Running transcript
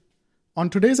On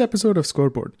today's episode of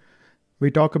Scoreboard, we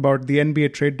talk about the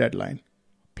NBA trade deadline.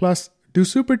 Plus, do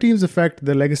super teams affect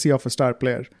the legacy of a star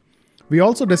player? We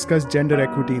also discuss gender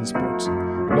equity in sports.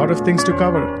 A lot of things to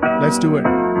cover. Let's do it.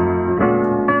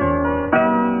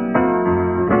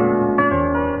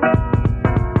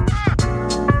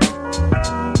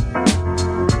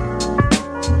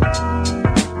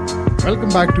 Welcome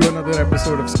back to another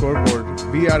episode of Scoreboard.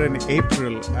 We are in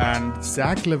April and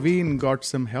Zach LaVine got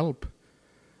some help.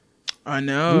 I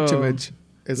know. Vucevic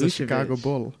is a Chicago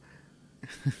Bull.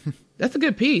 That's a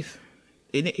good piece.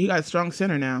 He got a strong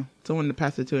center now. Someone to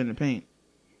pass it to in the paint.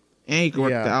 And he can work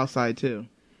the outside too.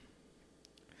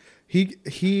 He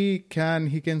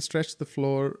can stretch the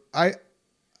floor. I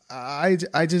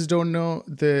just don't know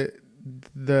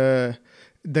the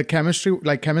chemistry,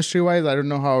 like chemistry wise, I don't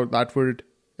know how that would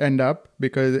end up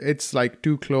because it's like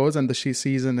too close and the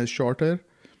season is shorter.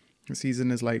 The season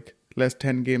is like less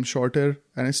 10 games shorter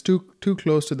and it's too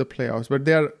close to the playoffs, but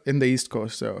they are in the East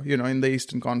Coast, so in the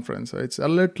Eastern Conference, so it's a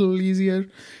little easier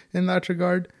in that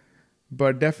regard,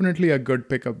 but definitely a good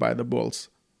pickup by the Bulls.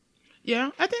 Yeah,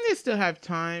 I think they still have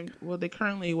time. Well, they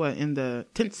currently in the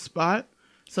 10th spot,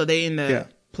 so they in the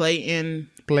play-in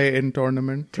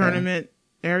tournament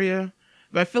area,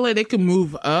 but I feel like they could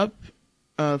move up.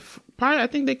 I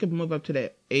think they could move up to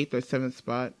the 8th or 7th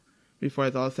spot before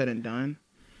it's all said and done.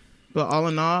 But all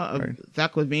in all,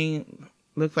 Zach LaVine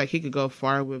looks like he could go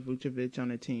far with Vucevic on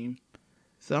the team.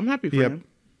 So I'm happy for him.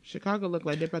 Chicago look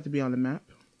like they're about to be on the map.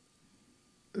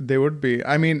 They would be.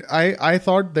 I mean, I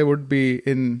thought they would be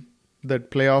in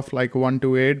that playoff like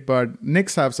 1-8, but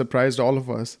Knicks have surprised all of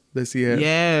us this year.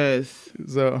 Yes.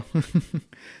 So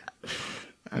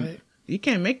you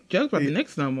can't make jokes about the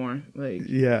Knicks no more. Like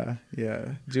Yeah.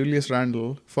 Julius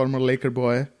Randle, former Laker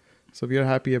boy. So we are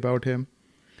happy about him.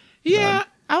 Yeah.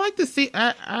 I like to see.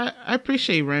 I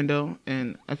appreciate Randall,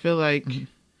 and I feel like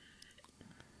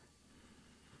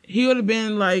he would have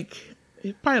been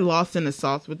he probably lost in the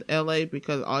sauce with LA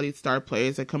because all these star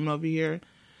players are coming over here.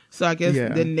 So I guess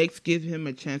the Knicks give him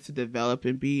a chance to develop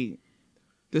and be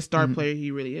the star player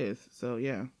he really is. So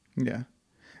yeah,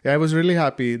 I was really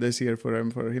happy this year for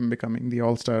him becoming the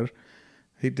All-Star.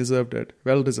 He deserved it,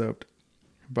 well deserved.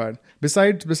 But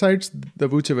besides the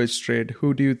Vucevic trade,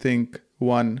 who do you think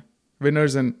won?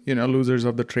 Winners and losers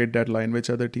of the trade deadline. Which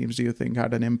other teams do you think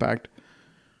had an impact?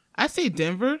 I say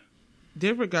Denver.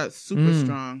 Denver got super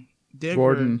strong. Denver.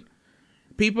 Gordon.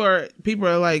 People are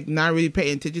like not really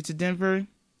paying attention to Denver,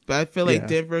 but I feel like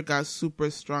Denver got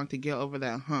super strong to get over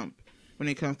that hump when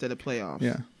it comes to the playoffs.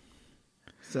 Yeah.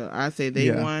 So I say they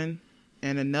won.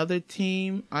 And another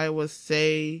team, I would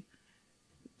say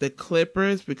the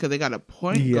Clippers because they got a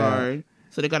point guard,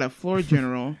 so they got a floor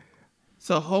general.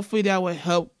 So hopefully that would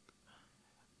help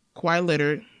Kawhi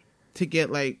Leonard to get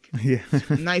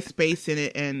nice space in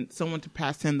it and someone to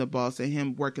pass him the ball, so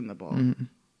him working the ball. Mm-hmm.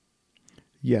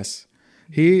 Yes,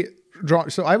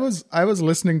 so I was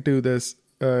listening to this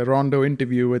Rondo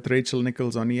interview with Rachel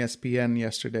Nichols on ESPN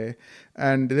yesterday,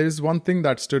 and there's one thing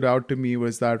that stood out to me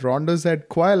was that Rondo said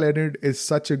Kawhi Leonard is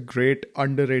such a great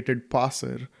underrated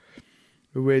passer,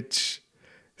 which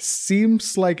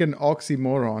seems like an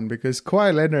oxymoron because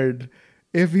Kawhi Leonard,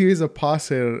 if he is a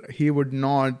passer, they would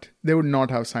not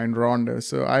have signed Rondo.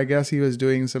 So I guess he was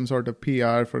doing some sort of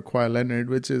PR for Kawhi Leonard,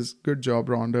 which is good job,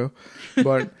 Rondo.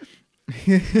 But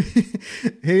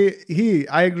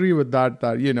I agree with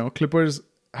that, Clippers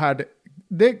had,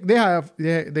 they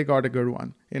got a good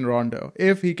one in Rondo.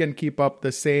 If he can keep up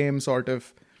the same sort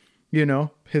of,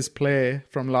 his play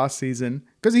from last season,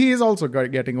 because he is also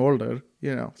getting older,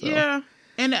 So. Yeah.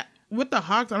 And with the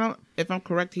Hawks, if I'm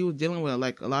correct, he was dealing with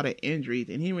a lot of injuries,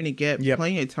 and he didn't really get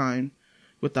playing time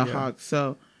with the Hawks.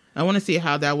 So I want to see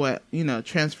how that would,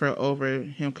 transfer over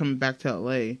him coming back to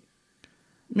LA.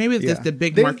 Maybe it's just the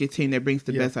big market team that brings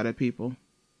the best out of people.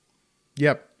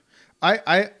 Yep.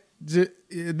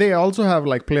 They also have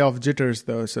playoff jitters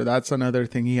though, so that's another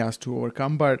thing he has to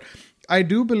overcome. But I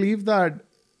do believe that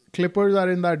Clippers are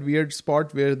in that weird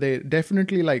spot where they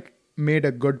definitely made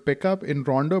a good pickup in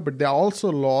Rondo, but they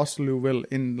also lost Lou Will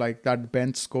in that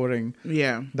bench scoring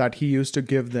that he used to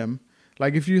give them.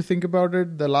 If you think about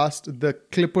it, the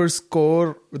Clippers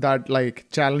score that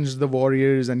challenged the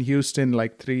Warriors and Houston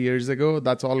 3 years ago,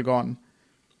 that's all gone.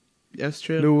 That's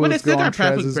true. But they still got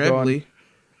Patrick Beverly.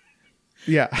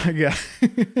 Yeah.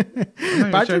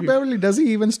 Patrick Beverly, does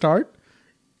he even start?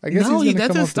 I guess he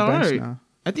doesn't start. Now.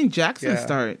 I think Jackson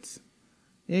starts.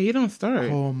 Yeah, he don't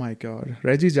start. Oh my God,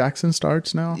 Reggie Jackson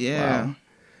starts now. Yeah. Wow.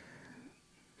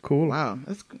 Cool. Wow,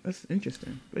 that's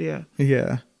interesting. But yeah.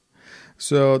 Yeah.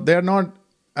 So they're not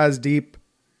as deep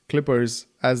Clippers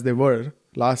as they were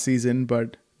last season,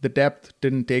 but the depth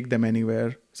didn't take them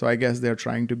anywhere. So I guess they're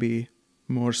trying to be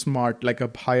more smart, like a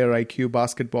higher IQ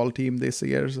basketball team this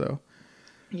year. So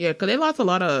yeah, because they lost a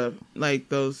lot of like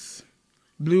those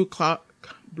blue collar.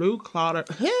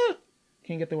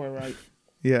 Can't get the word right.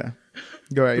 Yeah,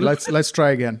 go ahead. Let's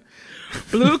try again.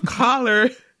 Blue collar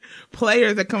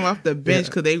players that come off the bench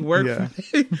because they work. Yeah.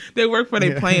 They work for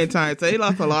their playing time, so they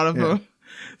lost a lot of them.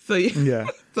 So yeah,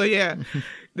 so yeah,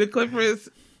 the Clippers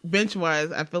bench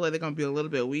wise, I feel like they're gonna be a little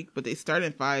bit weak, but they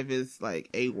starting five is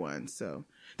like A1. So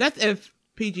that's if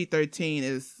PG-13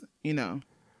 is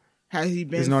has he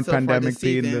been? He's not so pandemic far this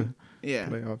in season? the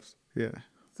playoffs. Yeah.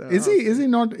 So, is he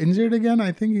not injured again?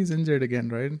 I think he's injured again,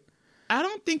 right? I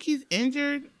don't think he's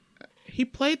injured. He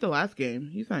played the last game.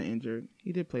 He's not injured.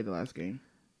 He did play the last game.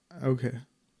 Okay.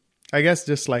 I guess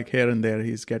just like here and there,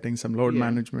 he's getting some load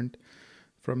management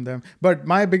from them. But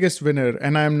my biggest winner,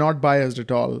 and I'm not biased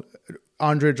at all,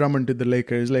 Andre Drummond to the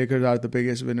Lakers. Lakers are the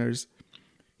biggest winners.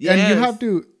 Yes. And you have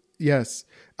to, yes.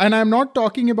 And I'm not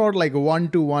talking about like a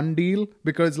 1-to-1 deal,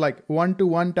 because like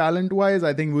 1-to-1 talent-wise,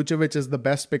 I think Vucevic is the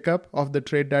best pickup of the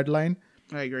trade deadline.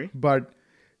 I agree.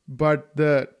 But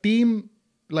the team,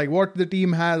 like what the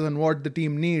team has and what the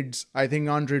team needs, I think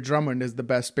Andre Drummond is the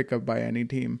best pickup by any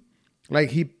team.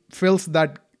 Like he fills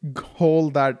that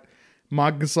hole that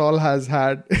Marc Gasol has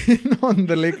had on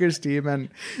the Lakers team, and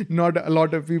not a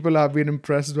lot of people have been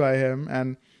impressed by him.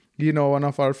 And one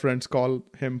of our friends call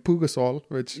him Poo Gasol,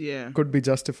 which could be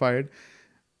justified.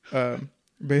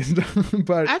 Based on,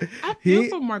 but I feel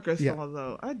for Marc Gasol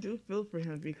though. I do feel for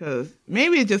him because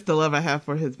maybe it's just the love I have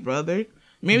for his brother.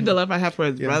 Maybe the love I have for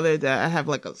his brother, that I have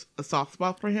like a soft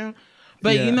spot for him.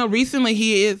 But, recently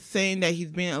he is saying that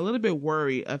he's been a little bit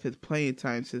worried of his playing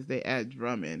time since they add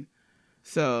Drummond.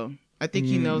 So I think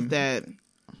he knows that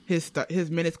his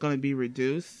minutes going to be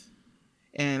reduced.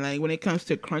 And like when it comes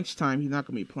to crunch time, he's not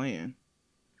going to be playing.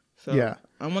 So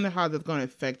I wonder how that's going to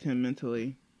affect him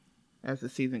mentally as the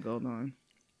season goes on.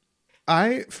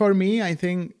 I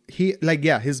think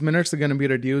his minutes are going to be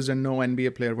reduced, and no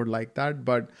NBA player would like that.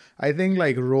 But I think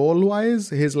like role-wise,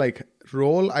 his like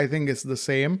role, I think is the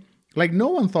same. Like no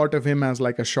one thought of him as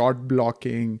like a shot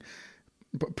blocking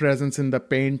presence in the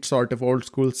paint sort of old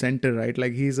school center, right?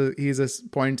 Like he's a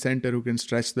point center who can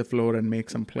stretch the floor and make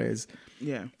some plays.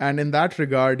 Yeah. And in that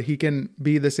regard, he can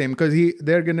be the same, because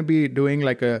they're going to be doing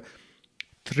like a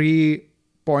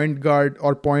 3-point guard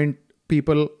or point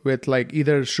people with like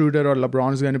either Schroeder or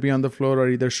LeBron is going to be on the floor, or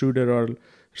either Schroeder or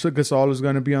Gasol is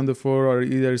going to be on the floor, or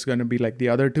either it's going to be like the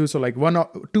other two. So like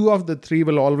two of the three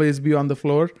will always be on the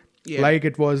floor, like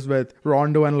it was with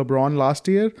Rondo and LeBron last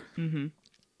year. Mm-hmm.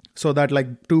 So that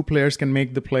like two players can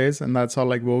make the plays, and that's how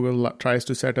like Vogel tries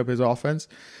to set up his offense.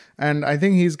 And I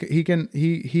think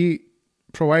he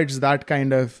provides that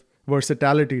kind of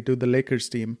versatility to the Lakers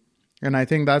team, and I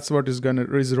think that's what his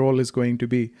role is going to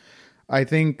be. I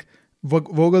think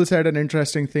Vogel said an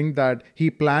interesting thing, that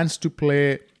he plans to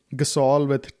play Gasol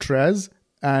with Trez,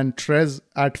 and Trez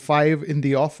at 5 in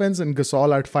the offense and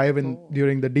Gasol at 5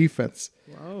 during the defense.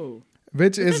 Whoa.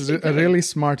 Which is a really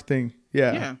smart thing.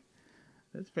 Yeah.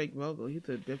 That's fake Vogel. He's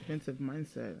a defensive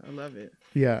mindset. I love it.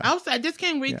 Yeah. I just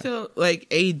can't wait till like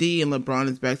AD and LeBron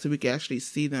is back so we can actually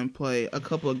see them play a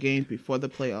couple of games before the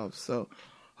playoffs. So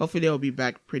hopefully they'll be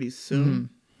back pretty soon.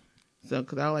 Mm-hmm. So,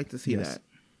 because I like to see that.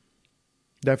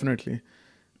 Definitely.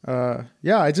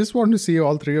 I just want to see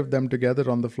all three of them together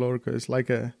on the floor, because it's like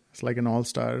an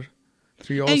all-star,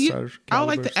 3 all-star. I would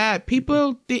like to add,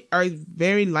 people are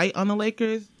very light on the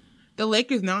Lakers. The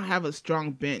Lakers now have a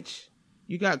strong bench.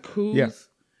 You got Kuz,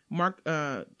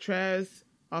 Trez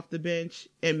off the bench,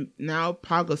 and now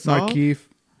Pau Gasol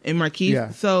and Markieff.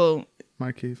 Yeah. So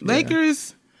Markieff,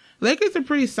 Lakers are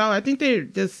pretty solid. I think they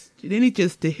need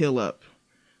just to heal up.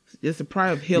 Just a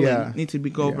pride of healing needs to be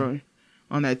go over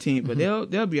on that team, but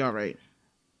they'll be all right.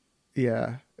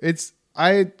 Yeah,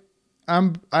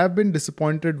 I've been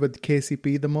disappointed with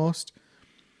KCP the most.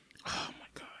 Oh my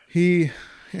god,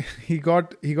 he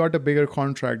got a bigger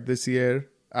contract this year.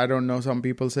 I don't know. Some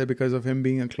people say because of him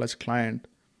being a clutch client.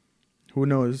 Who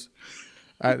knows?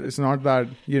 It's not that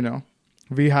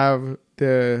we have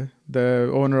the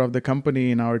owner of the company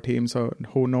in our team, so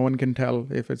no one can tell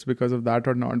if it's because of that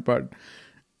or not. But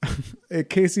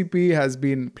KCP has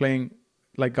been playing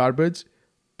like garbage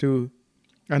too,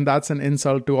 and that's an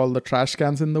insult to all the trash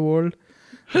cans in the world.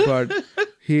 But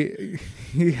he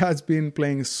has been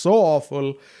playing so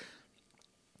awful,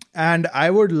 and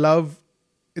I would love.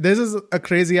 This is a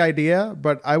crazy idea,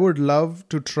 but I would love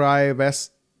to try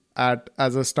Wes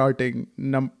as a starting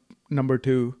number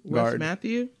 2 guard. Wes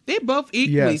Matthews? They both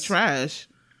equally trash.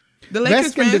 The Lakers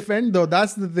Wes can defend though.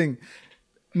 That's the thing.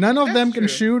 None of them can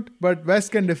shoot, but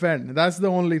West can defend. That's the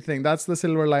only thing. That's the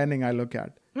silver lining I look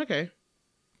at. Okay.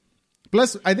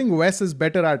 Plus, I think West is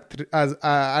better at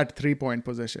 3-point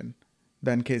position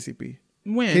than KCP.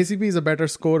 When? KCP is a better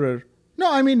scorer.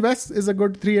 No, I mean West is a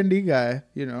good 3-and-D guy.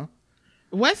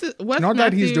 West not Matthews,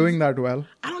 that he's doing that well.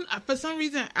 I don't. For some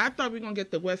reason, I thought we were gonna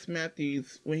get the Wes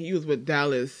Matthews when he was with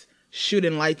Dallas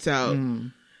shooting lights out.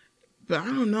 But I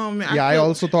don't know, man. I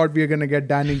also thought we were gonna get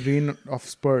Danny Green of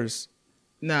Spurs.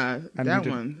 Nah, that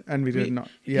one. And we did not.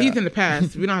 Yeah. He's in the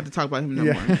past. We don't have to talk about him no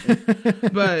more.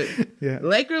 But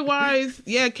Laker-wise,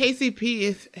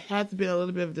 KCP has been a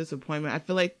little bit of a disappointment. I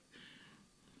feel like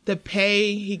the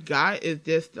pay he got is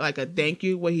just like a thank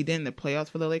you what he did in the playoffs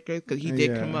for the Lakers because he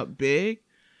did come up big.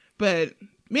 But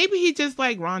maybe he just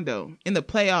like Rondo. In the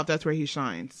playoffs, that's where he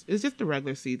shines. It's just the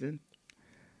regular season.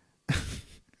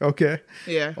 Okay.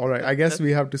 Yeah. All right. I guess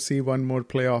we have to see one more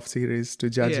playoff series to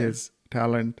judge his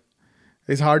talent.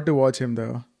 It's hard to watch him,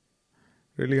 though.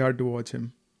 Really hard to watch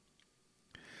him.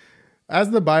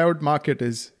 As the buyout market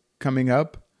is coming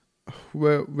up,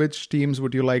 which teams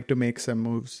would you like to make some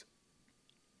moves?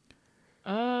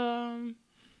 I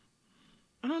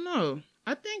don't know.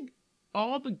 I think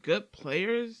all the good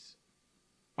players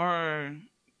are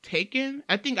taken.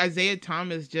 I think Isaiah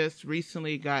Thomas just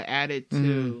recently got added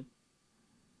to...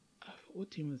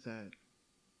 What team was that?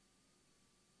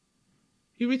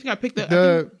 He recently got picked up...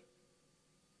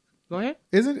 Go ahead.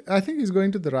 I think he's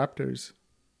going to the Raptors.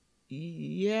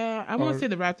 Yeah, I want to say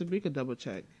the Raptors, but we could double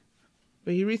check.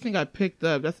 But he recently got picked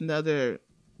up. That's another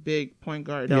big point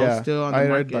guard that was still on the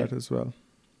market. I read that as well.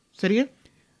 Say it again?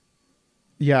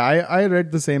 Yeah, I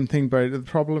read the same thing, but the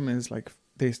problem is like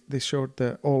they showed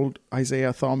the old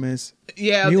Isaiah Thomas.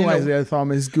 Yeah. New Isaiah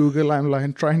Thomas. Google, I'm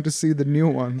like trying to see the new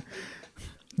one.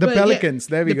 Pelicans.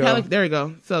 There we go. There we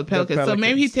go. So Pelicans. So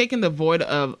maybe he's taking the void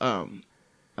of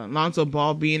Lonzo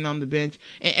Ball being on the bench,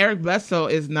 and Eric Bledsoe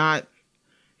is not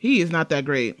that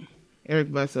great. Eric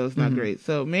Bledsoe is not great.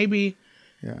 So maybe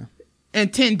in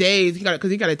 10 days, he got a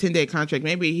 10-day contract.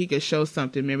 Maybe he could show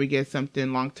something. Maybe get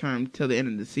something long term till the end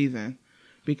of the season.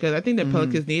 Because I think the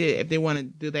Pelicans need it. If they want to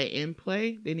do that in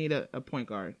play, they need a point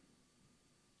guard.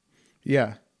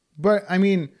 Yeah, but I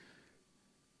mean,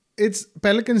 it's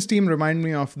Pelicans team remind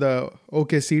me of the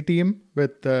OKC team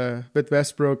with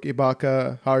Westbrook,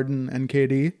 Ibaka, Harden, and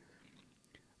KD.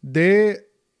 They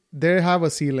have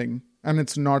a ceiling, and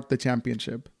it's not the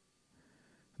championship.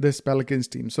 This Pelicans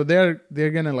team, so they're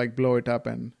gonna like blow it up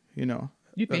and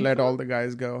let all the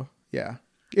guys go. Yeah,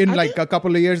 in a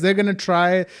couple of years, they're gonna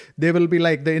try. They will be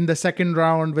like in the second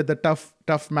round with the tough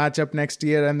matchup next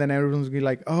year, and then everyone's gonna be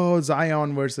like, oh,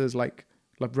 Zion versus like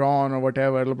LeBron or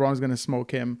whatever. LeBron's going to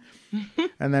smoke him.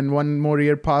 And then one more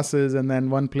year passes and then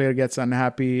one player gets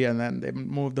unhappy and then they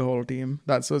move the whole team.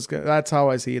 That's how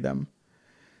I see them.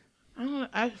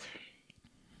 I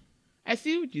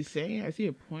see what you're saying. I see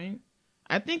your point.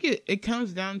 I think it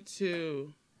comes down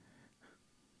to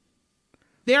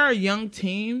they're a young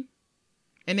team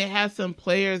and they have some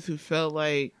players who felt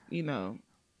like, JJ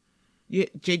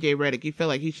Redick, he felt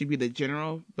like he should be the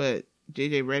general, but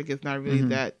JJ Redick is not really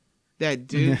that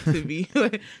dude to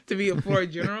be a floor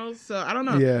general. So I don't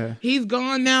know. Yeah. He's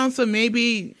gone now, so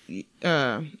maybe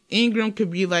Ingram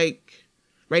could be like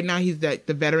right now he's the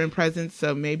veteran presence,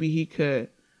 so maybe he could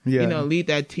lead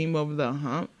that team over the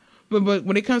hump. But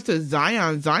when it comes to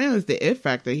Zion is the it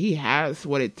factor. He has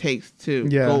what it takes to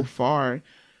go far.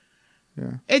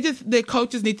 Yeah. It just the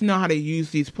coaches need to know how to use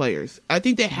these players. I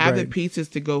think they have the pieces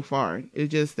to go far. It's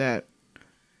just that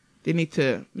they need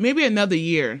to maybe another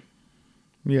year.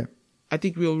 Yeah. I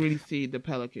think we'll really see the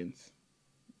Pelicans.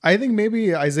 I think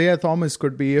maybe Isaiah Thomas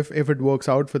could be, if it works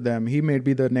out for them, he may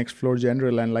be the next floor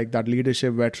general and like that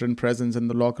leadership veteran presence in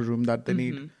the locker room that they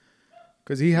need.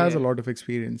 Because he has a lot of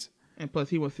experience. And plus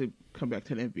he wants to come back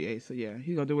to the NBA. So yeah,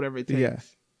 he's going to do whatever it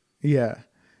takes. Yeah.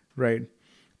 Right.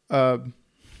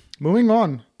 Moving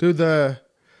on to the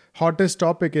hottest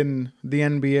topic in the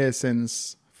NBA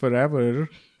since forever,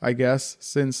 I guess,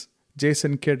 since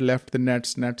Jason Kidd left the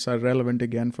Nets. Nets are relevant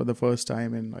again for the first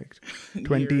time in like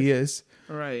 20 years.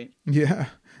 Right. Yeah.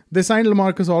 They signed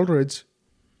LaMarcus Aldridge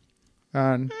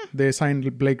and they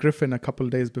signed Blake Griffin a couple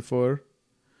days before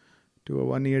to a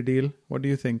 1-year deal. What do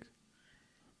you think?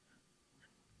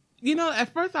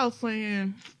 At first I was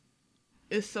saying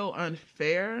it's so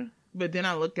unfair, but then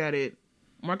I look at it.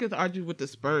 Marcus Aldridge with the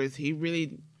Spurs, it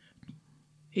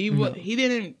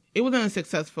wasn't a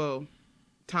successful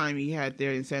time he had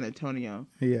there in San Antonio.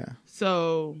 Yeah.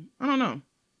 So, I don't know.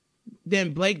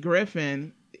 Then Blake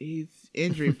Griffin, he's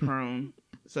injury prone.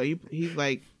 So he's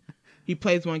he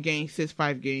plays one game, sits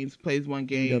 5 games, plays one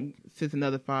game, sits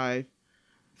another 5.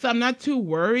 So I'm not too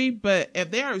worried, but if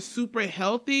they are super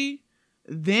healthy,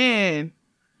 then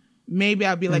maybe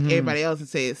I'll be like everybody else and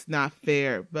say it's not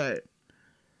fair. But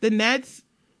the Nets,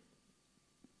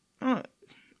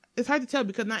 it's hard to tell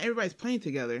because not everybody's playing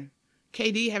together.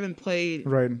 KD haven't played.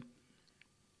 Right.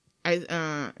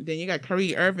 Then you got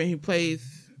Kyrie Irving who plays,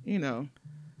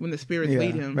 when the spirits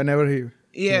lead him. Whenever he...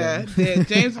 Yeah.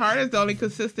 James Harden's the only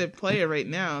consistent player right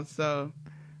now. So,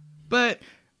 but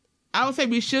I would say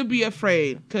we should be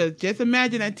afraid because just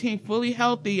imagine that team fully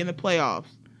healthy in the playoffs.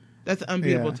 That's an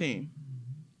unbeatable team.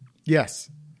 Yes,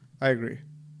 I agree.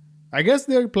 I guess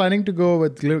they're planning to go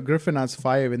with Griffin as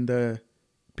 5 in the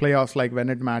playoffs, like when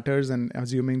it matters, and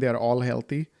assuming they're all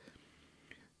healthy.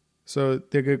 So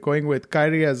they're going with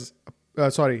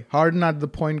Harden at the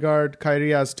point guard,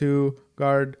 Kyrie as 2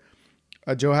 guard,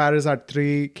 Joe Harris at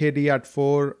 3, KD at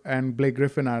 4, and Blake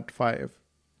Griffin at 5.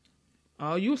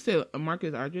 Oh, you said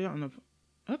Marcus Aldridge on the...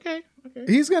 Okay.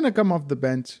 He's going to come off the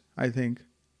bench, I think.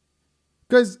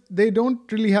 Because they don't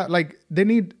really have... they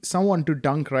need someone to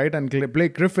dunk, right? And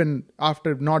Blake Griffin,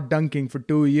 after not dunking for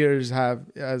 2 years,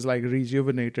 has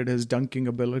rejuvenated his dunking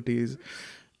abilities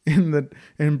in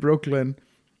Brooklyn.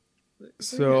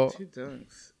 So... 2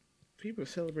 dunks. People are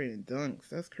celebrating dunks.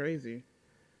 That's crazy.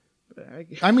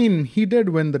 I mean, he did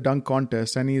win the dunk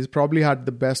contest, and he's probably had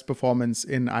the best performance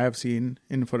I have seen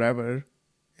in forever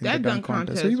in that the dunk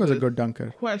contest. So he was a good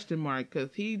dunker. Question mark,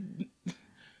 because he,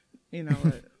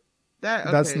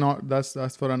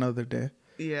 that's for another day.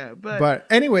 Yeah, but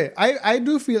anyway, I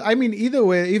do feel. I mean, either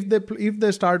way, if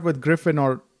they start with Griffin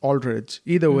or Aldridge,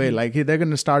 either way, they're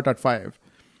going to start at 5.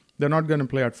 They're not going to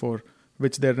play at 4,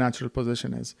 which their natural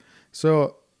position is.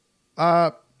 So,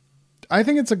 I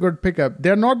think it's a good pickup.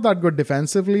 They're not that good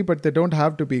defensively, but they don't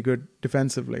have to be good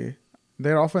defensively.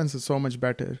 Their offense is so much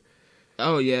better.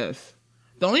 Oh, yes.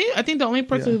 I think the only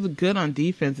person who's good on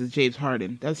defense is James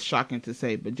Harden. That's shocking to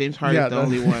say, but James Harden's the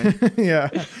only one.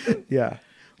 Yeah.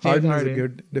 Harden is a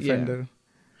good defender. Yeah.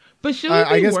 But should we be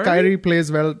I guess worried? Kyrie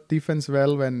plays defense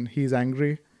well when he's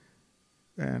angry.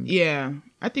 And yeah.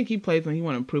 I think he plays when he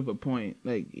wants to prove a point.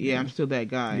 I'm still that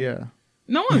guy. Yeah.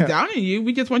 No one's downing you.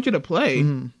 We just want you to play.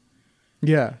 Mm-hmm.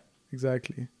 Yeah,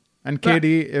 exactly. And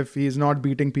KD, if he's not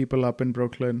beating people up in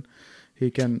Brooklyn,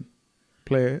 he can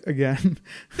play again.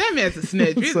 That man's a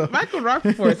snitch. Michael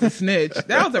Rappaport's a snitch.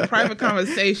 That was a private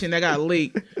conversation that got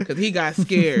leaked because he got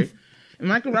scared. And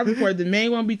Michael Rappaport, the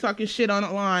main one, be talking shit on the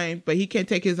line, but he can't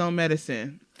take his own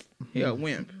medicine. He a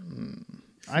wimp.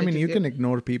 I mean, you can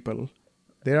ignore people.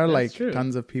 There are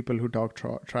tons of people who talk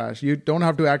trash. You don't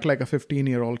have to act like a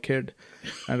 15-year-old kid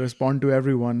and respond to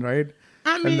everyone, right?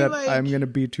 I mean, and that I'm going to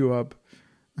beat you up.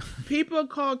 People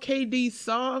call KD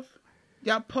soft.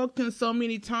 Y'all poked him so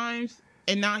many times,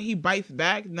 and now he bites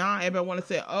back. Now everybody want to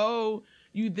say, oh,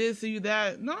 you this or you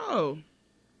that. No.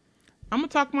 I'm going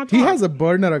to talk my talk. He has a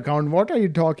burner account. What are you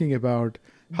talking about?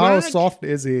 How soft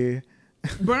is he?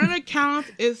 Burner account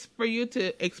is for you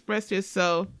to express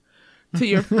yourself to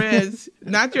your friends,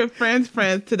 not your friends'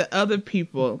 friends, to the other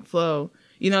people. So...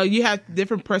 you have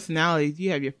different personalities.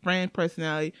 You have your friend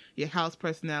personality, your house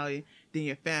personality, then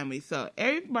your family. So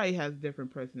everybody has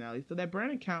different personalities. So that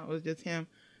burn account was just him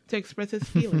to express his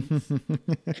feelings.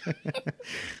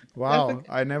 Wow.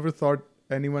 I never thought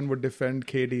anyone would defend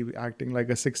KD acting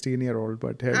like a 16-year-old,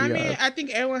 but here we are. I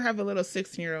think everyone have a little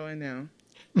 16-year-old in now.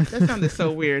 That sounded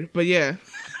so weird, but yeah.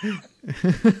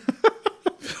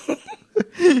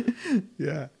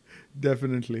 Yeah,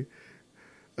 definitely.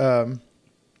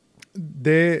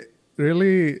 They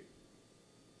really...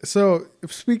 So,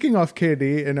 speaking of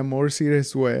KD in a more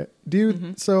serious way, do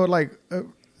you... So,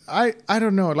 I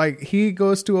don't know. He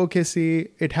goes to OKC.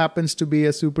 It happens to be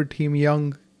a super team,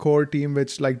 young core team,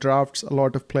 which, drafts a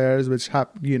lot of players, which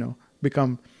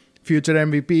become future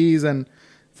MVPs and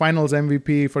finals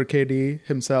MVP for KD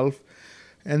himself.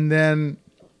 And then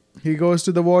he goes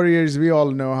to the Warriors. We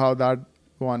all know how that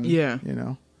one,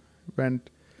 went...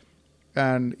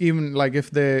 And even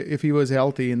if he was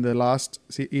healthy in the last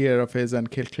year of his and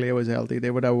Clay was healthy,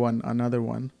 they would have won another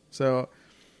one. So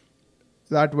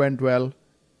that went well.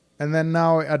 And then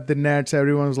now at the Nets,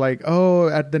 everyone's like, oh,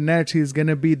 at the Nets, he's going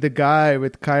to be the guy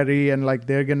with Kyrie and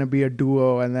they're going to be a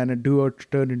duo. And then a duo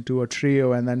turned into a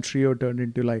trio, and then trio turned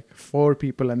into 4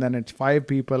 people, and then it's 5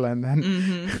 people. And then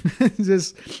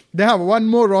they have one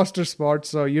more roster spot.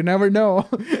 So you never know.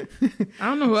 I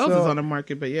don't know who else is on the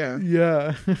market, but yeah.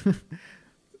 Yeah.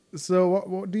 So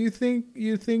what do you think?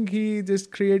 You think he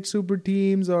just creates super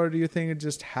teams, or do you think it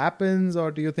just happens, or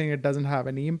do you think it doesn't have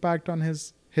any impact on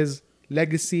his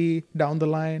legacy down the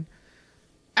line?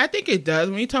 I think it does.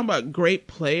 When you talk about great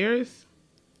players,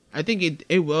 I think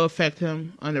it will affect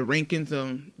him on the rankings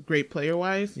of great player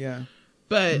wise. Yeah.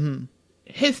 But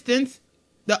his stints,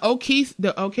 the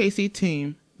OKC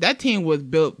team, that team was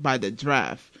built by the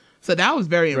draft. So that was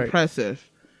very impressive.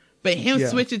 But him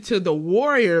switching to the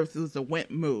Warriors was a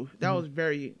wimp move. That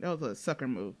was a sucker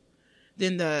move.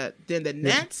 Then the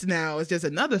Nets now is just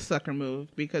another sucker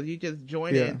move because you just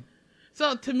join in.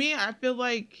 So to me, I feel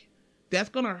like that's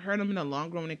gonna hurt him in the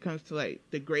long run when it comes to like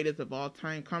the greatest of all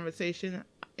time conversation.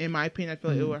 In my opinion, I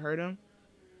feel like it would hurt him.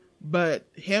 But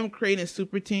him creating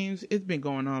super teams, it's been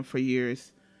going on for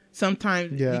years.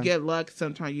 Sometimes you get luck,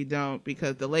 sometimes you don't,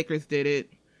 because the Lakers did it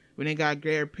when they got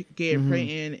Gary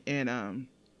Payton and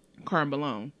Karl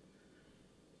Malone.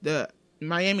 The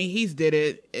Miami Heat did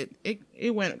it.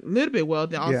 It went a little bit well,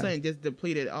 then all of a sudden just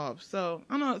depleted off. So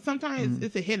I don't know. Sometimes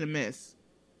it's a hit and miss.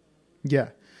 Yeah,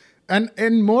 and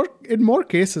in more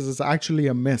cases, it's actually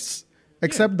a miss.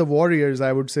 Except the Warriors,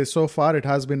 I would say so far it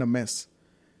has been a miss.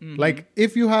 Like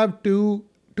if you have two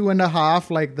and a half,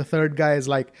 like the third guy is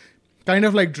like kind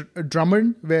of like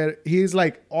Drummond, where he's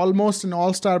like almost an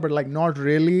all-star, but like not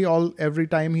really every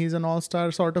time he's an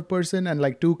all-star sort of person, and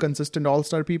like two consistent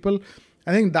all-star people.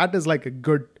 I think that is like a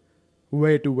good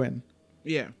way to win.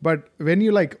 Yeah. But when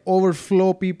you like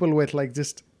overflow people with like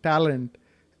just talent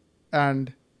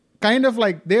and kind of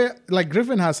like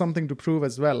Griffin has something to prove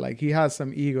as well. Like he has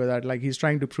some ego that like he's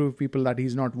trying to prove people that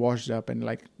he's not washed up and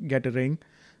like get a ring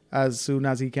as soon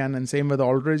as he can. And same with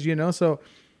Aldridge, So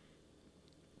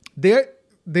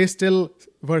they still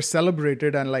were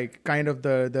celebrated and like kind of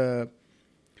the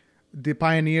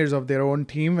pioneers of their own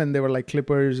team when they were like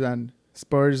Clippers and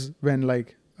Spurs when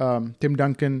like Tim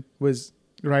Duncan was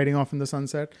riding off in the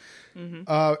sunset.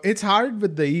 It's hard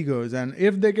with the egos, and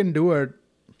if they can do it,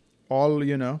 all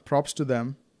props to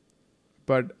them.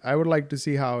 But I would like to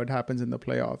see how it happens in the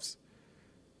playoffs.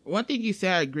 One thing you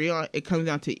said I agree on, it comes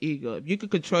down to ego. If you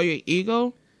could control your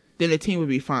ego, then the team would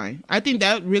be fine. I think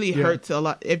that really hurts a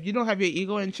lot. If you don't have your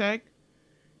ego in check,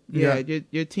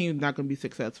 your team's not going to be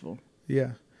successful.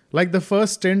 Yeah. Like the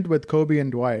first stint with Kobe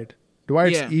and Dwight.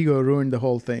 Dwight's ego ruined the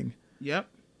whole thing. Yep.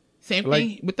 Same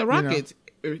thing with the Rockets.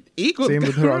 Ego same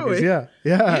with the Rockets.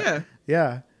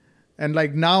 Yeah. And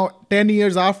like now, 10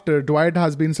 years after, Dwight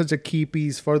has been such a key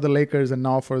piece for the Lakers and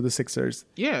now for the Sixers.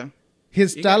 Yeah.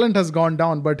 His talent has gone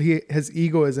down, but his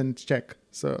ego is in check.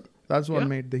 So that's what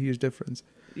made the huge difference.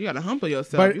 You got to humble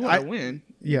yourself. But you want to win.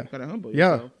 Yeah. You got to humble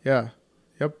yourself.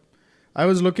 Yep. I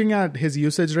was looking at his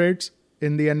usage rates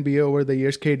in the NBA over the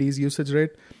years, KD's usage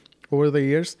rate over the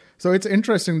years. So it's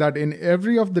interesting that in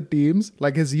every of the teams,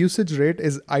 like his usage rate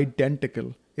is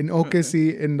identical. In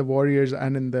OKC, in the Warriors,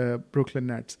 and in the Brooklyn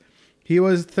Nets. He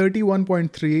was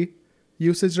 31.3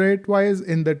 usage rate-wise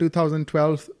in the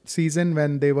 2012 season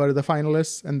when they were the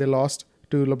finalists and they lost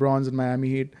to LeBron's and Miami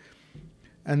Heat.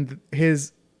 And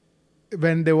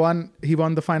when he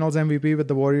won the Finals MVP with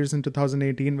the Warriors in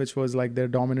 2018, which was like their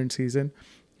dominant season.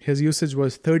 His usage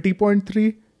was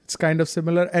 30.3. It's kind of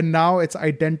similar. And now it's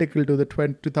identical to the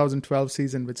 2012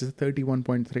 season, which is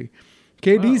 31.3.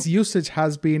 KD's usage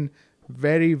has been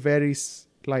very, very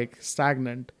like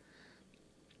stagnant.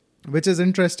 Which is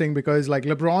interesting because like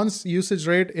LeBron's usage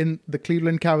rate in the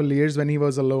Cleveland Cavaliers when he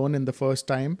was alone in the first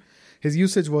time, his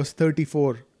usage was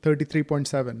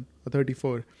 33.7 or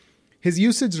 34. His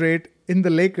usage rate in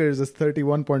the Lakers is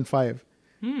 31.5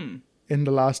 in the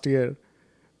last year.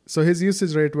 So his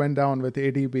usage rate went down with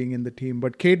AD being in the team.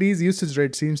 But KD's usage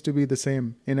rate seems to be the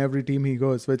same in every team he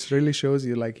goes, which really shows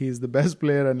you like he's the best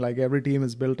player and like every team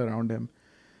is built around him.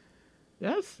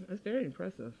 That's very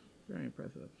impressive. Very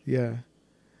impressive.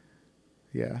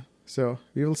 Yeah, so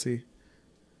we will see.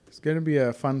 It's going to be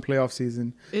a fun playoff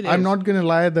season. I'm not going to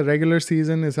lie, the regular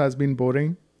season has been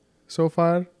boring so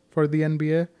far for the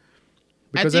NBA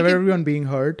because of everyone being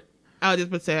hurt. I was just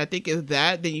going to say, I think it's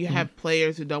that. Then you have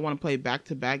players who don't want to play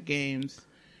back-to-back games.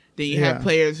 Then you have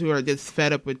players who are just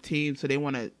fed up with teams, so they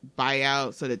want to buy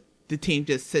out so that the team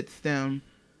just sits them.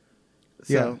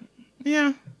 So, it's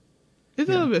a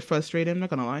little bit frustrating, I'm not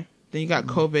going to lie. Then you got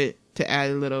COVID to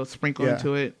add a little sprinkle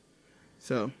into it.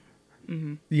 So,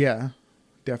 yeah,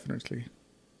 definitely.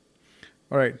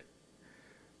 All right.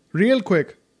 Real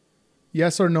quick,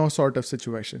 yes or no sort of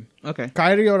situation. Okay.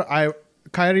 Kyrie or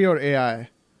AI?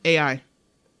 AI.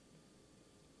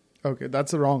 Okay,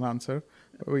 that's the wrong answer.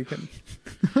 We can.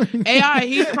 AI.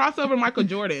 He crossed over Michael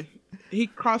Jordan. He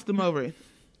crossed him over.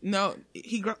 No,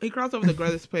 he crossed over the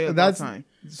greatest player of all time.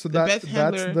 So the best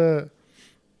handler.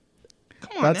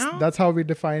 Come on now. That's how we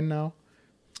define now.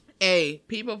 Hey,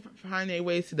 people find their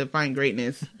ways to define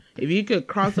greatness. If you could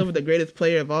cross over the greatest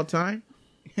player of all time,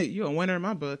 you're a winner in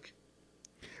my book.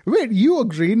 Wait, you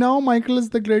agree now Michael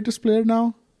is the greatest player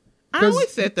now? I always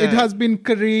said that. It has been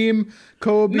Kareem,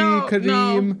 Kobe, Kareem.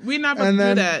 No, we're not about to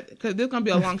do that because this is going to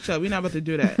be a long show. We're not about to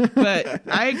do that. But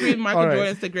I agree Michael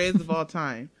Jordan's the greatest of all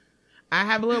time. I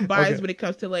have a little bias when it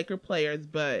comes to Laker players,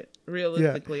 but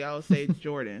realistically, I would say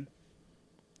Jordan.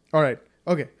 All right.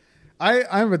 Okay.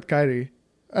 I'm with Kyrie.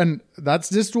 And that's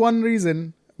just one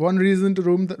reason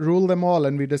to rule them all.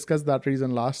 And we discussed that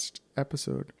reason last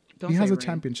episode. He has a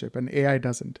championship and AI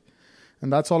doesn't.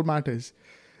 And that's all matters.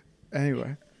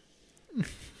 Anyway.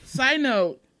 Side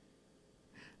note.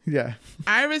 Yeah.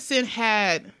 Iverson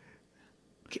had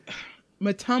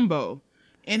Mutombo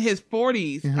in his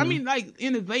 40s. Mm-hmm. I mean, like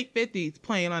in his late 50s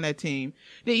playing on that team.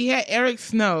 Then he had Eric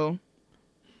Snow,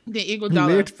 the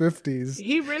Iguodala. Late 50s.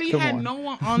 He really had no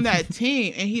one on that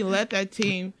team, and he led that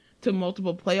team to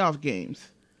multiple playoff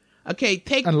games. Okay,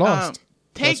 and lost.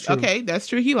 That's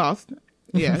true. He lost.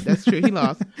 Yeah, that's true. He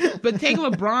lost. But take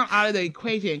LeBron out of the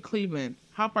equation in Cleveland.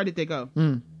 How far did they go?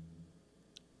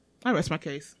 I rest my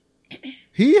case.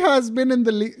 He has been in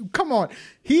the league. Come on.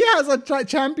 He has a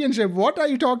championship. What are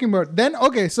you talking about? Then,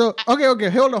 okay.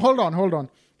 Hold on.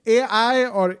 AI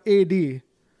or AD? You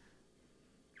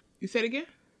said again?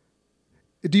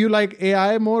 Do you like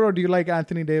AI more or do you like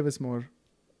Anthony Davis more?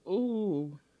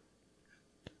 Ooh.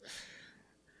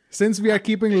 Since we are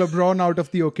keeping LeBron out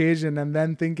of the occasion and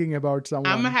then thinking about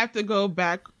someone. I'm going to have to go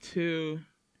back to...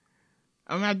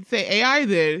 I'm going to have to say AI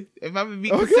then. If I'm going to be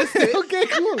consistent. Okay,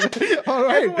 cool. All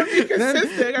right. If I want to be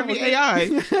consistent, I got to be AI.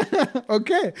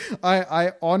 Okay.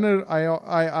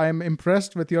 I'm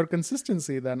impressed with your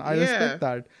consistency then. I respect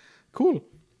that. Cool.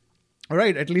 All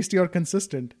right. At least you're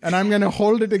consistent. And I'm going to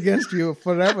hold it against you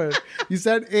forever. You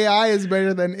said AI is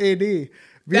better than AD.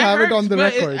 We have it on the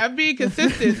record. I'm being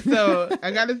consistent, so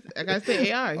I gotta say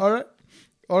AI. All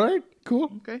right.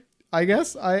 Cool. Okay. I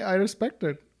guess I respect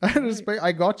it.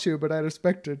 I got you, but I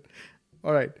respect it.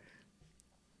 All right.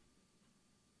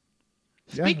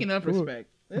 Speaking of respect,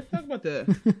 let's talk about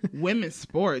the women's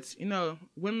sports. You know,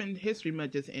 Women's History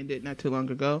Month just ended not too long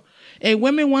ago, and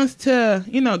women wants to,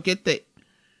 get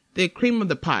the cream of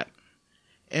the pot.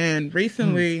 And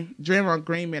recently, Draymond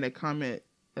Green made a comment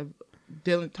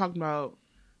talking about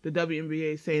the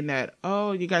WNBA, saying that,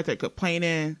 you guys are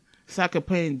complaining, stop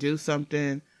complaining, do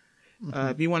something.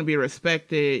 If you want to be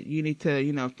respected, you need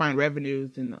to, find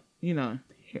revenues and,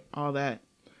 all that.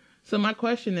 So my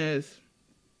question is,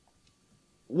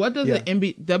 what does the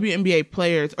WNBA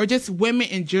players or just women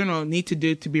in general need to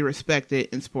do to be respected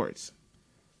in sports?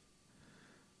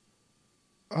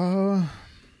 There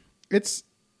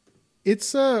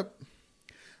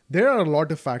are a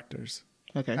lot of factors.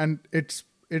 Okay. And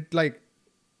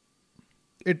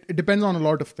it depends on a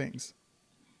lot of things.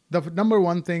 The number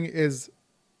one thing is,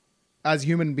 as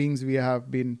human beings, we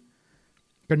have been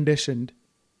conditioned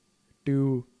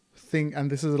to think,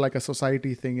 and this is like a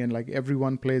society thing, and like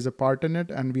everyone plays a part in it,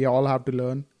 and we all have to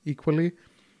learn equally.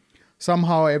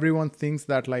 Somehow everyone thinks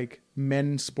that like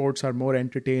men's sports are more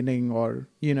entertaining or,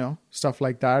 stuff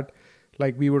like that.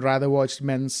 Like we would rather watch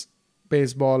men's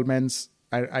baseball,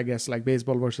 I guess like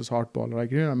baseball versus hardball,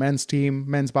 like, men's team,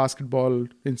 men's basketball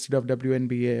instead of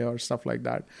WNBA or stuff like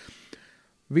that.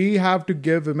 We have to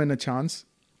give women a chance.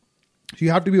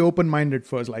 You have to be open-minded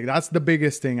first. Like that's the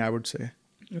biggest thing I would say.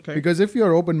 Okay. Because if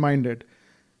you're open-minded,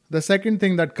 the second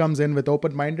thing that comes in with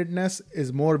open-mindedness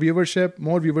is more viewership.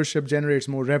 More viewership generates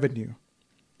more revenue.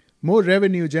 More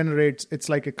revenue generates, it's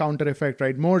like a counter effect,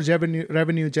 right? More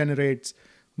revenue generates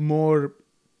more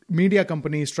media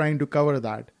companies trying to cover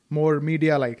that. More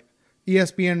media like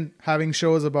ESPN having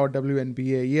shows about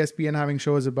WNBA, ESPN having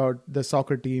shows about the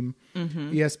soccer team,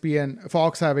 ESPN,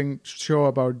 Fox having show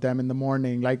about them in the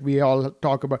morning. Like we all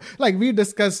talk about, like we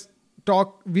discuss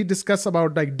about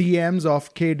like DMs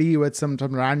of KD with some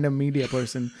random media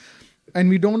person. And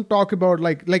we don't talk about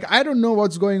like I don't know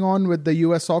what's going on with the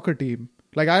US soccer team.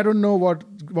 Like I don't know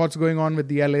what's going on with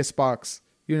the LA Sparks,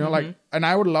 like, and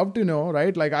I would love to know,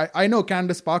 right? Like I know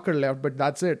Candace Parker left, but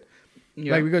that's it.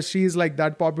 Yeah. Like because she's like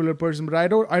that popular person, but I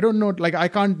don't know, like I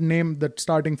can't name the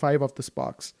starting five of the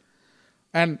Sparks.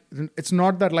 And it's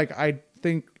not that like I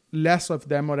think less of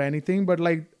them or anything, but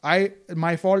like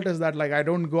my fault is that like I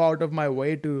don't go out of my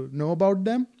way to know about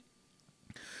them.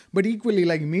 But equally,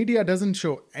 like media doesn't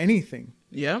show anything.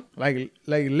 Yeah. Like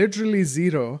literally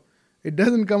zero. It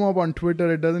doesn't come up on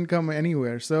Twitter. It doesn't come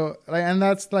anywhere. So and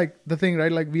that's like the thing,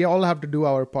 right? Like we all have to do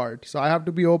our part. So I have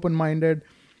to be open-minded.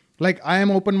 Like I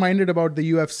am open-minded about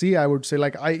the UFC, I would say.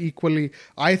 Like I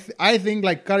think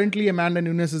like currently Amanda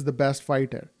Nunes is the best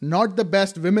fighter. Not the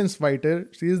best women's fighter.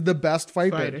 She is the best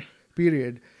fighter.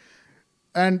 Period.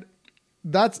 And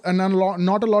that's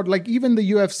not a lot. Like even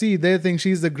the UFC, they think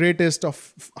she's the greatest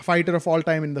fighter of all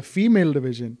time in the female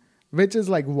division. which is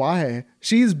like, why?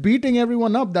 She's beating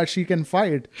everyone up that she can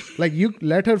fight. Like, you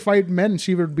let her fight men,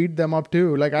 she would beat them up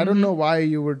too. Like, I don't know why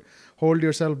you would hold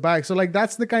yourself back. So like,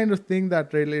 that's the kind of thing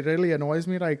that really, really annoys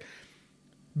me. Like,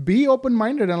 be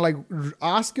open-minded and like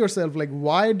ask yourself, like,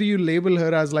 why do you label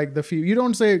her as like you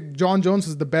don't say John Jones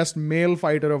is the best male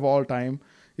fighter of all time.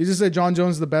 You just say John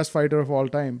Jones is the best fighter of all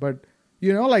time. But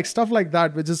like stuff like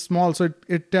that, which is small. So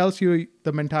it tells you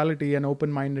the mentality and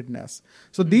open-mindedness.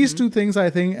 So these two things, I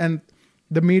think, and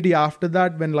the media after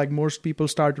that, when like most people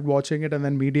started watching it and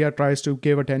then media tries to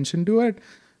give attention to it,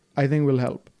 I think will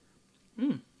help.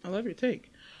 I love your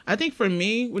take. I think for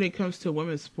me, when it comes to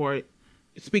women's sport,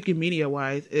 speaking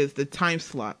media-wise, is the time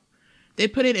slot. They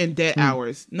put it in dead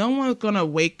hours. No one's going to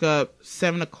wake up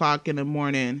 7 o'clock in the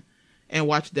morning and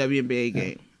watch a WNBA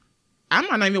game. I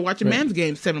might not even watch a men's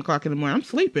game 7 o'clock in the morning. I'm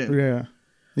sleeping.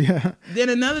 Yeah. Then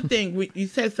another thing, you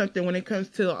said something when it comes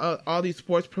to all these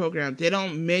sports programs. They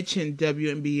don't mention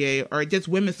WNBA or just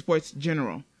women's sports in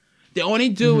general. They only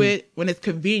do it when it's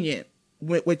convenient,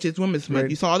 which is Women's Month.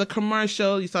 You saw the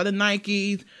commercial, you saw the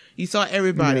Nikes, you saw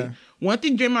everybody. Yeah. One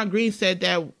thing Draymond Green said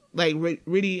that, like,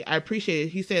 really I appreciated.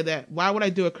 He said that, why would I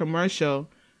do a commercial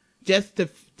just to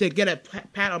get a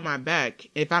pat on my back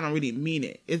if I don't really mean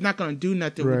it? It's not going to do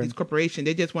nothing with these corporations.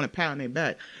 They just want a pat on their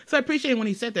back. So I appreciate when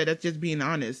he said that. That's just being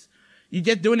honest. You're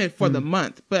just doing it for the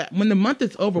month. But when the month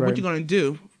is over, what you going to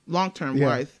do long-term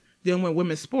wise dealing with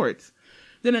women's sports?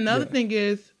 Then another thing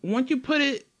is, once you put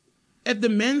it, if the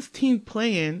men's team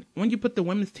playing, when you put the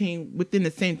women's team within the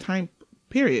same time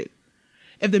period,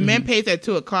 if the men plays at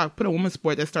 2 o'clock, put a women's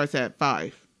sport that starts at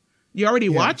 5. You're already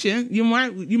watching. You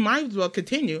might as well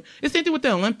continue. It's the same thing with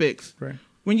the Olympics. Right.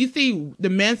 When you see the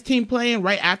men's team playing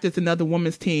right after it's another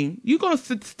women's team, you're going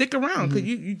to stick around because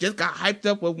you just got hyped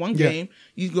up with one game.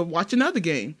 You go watch another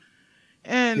game.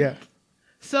 And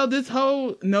so this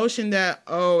whole notion that,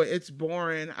 it's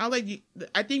boring.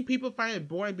 I think people find it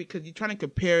boring because you're trying to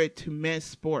compare it to men's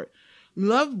sport.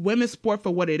 Love women's sport for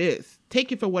what it is.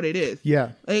 Take it for what it is.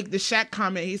 Yeah. Like the Shaq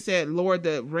comment, he said, lower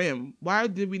the rim. Why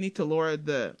did we need to lower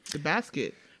the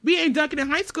basket? We ain't dunking in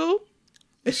high school.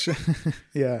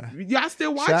 Yeah. Y'all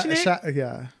still watching it?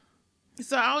 Yeah.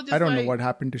 So I don't know what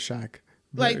happened to Shaq.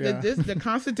 Like the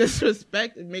constant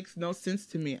disrespect, it makes no sense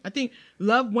to me. I think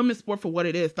love women's sport for what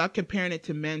it is. Stop comparing it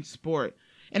to men's sport.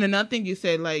 And another thing you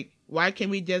said, like, why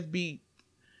can't we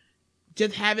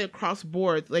just have it across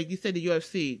boards? Like you said, the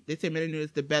UFC, they say Amanda Nunes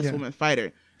is the best woman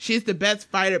fighter. She's the best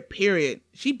fighter, period.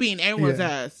 She beating everyone's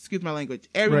ass. Excuse my language.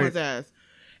 Everyone's ass.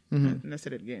 And I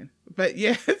said it again. But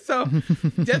yeah, so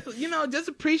just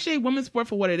appreciate women's sport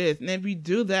for what it is. And if we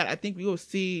do that, I think we will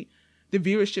see the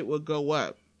viewership will go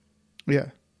up. Yeah.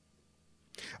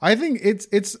 I think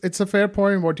it's a fair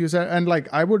point what you said. And like,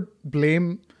 I would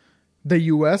blame the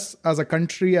US as a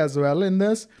country as well in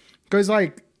this. Because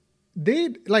like,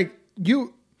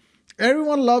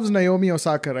 everyone loves Naomi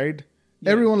Osaka, right?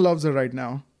 Yeah. Everyone loves her right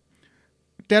now.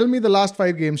 Tell me the last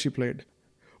 5 games she played.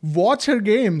 Watch her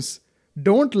games.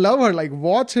 Don't love her. Like,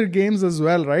 watch her games as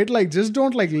well, right? Like, just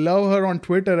don't like love her on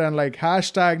Twitter and like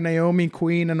hashtag Naomi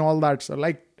Queen and all that stuff.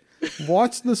 Like,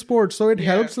 watch the sport. So it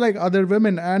helps like other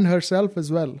women and herself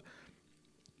as well.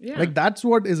 Yeah. Like, that's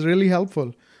what is really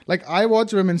helpful. Like, I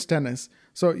watch women's tennis.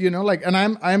 So, like, and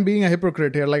I'm being a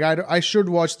hypocrite here. Like, I should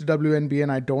watch the WNBA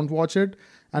and I don't watch it.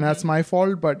 And that's my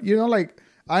fault. But, like,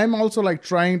 I'm also like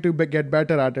trying to get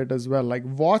better at it as well. Like,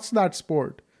 watch that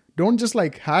sport. Don't just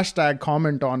like hashtag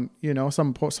comment on,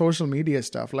 some social media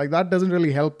stuff. Like, that doesn't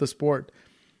really help the sport.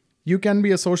 You can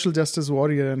be a social justice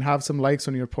warrior and have some likes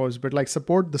on your post, but like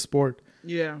support the sport.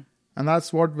 Yeah. And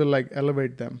that's what will like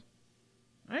elevate them.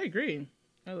 I agree.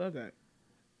 I love that.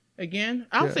 Again,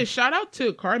 I'll say shout out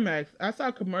to CarMax. I saw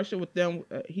a commercial with them.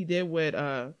 He did with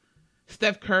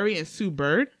Steph Curry and Sue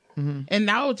Bird. And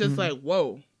that was just like,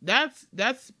 whoa,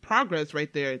 that's progress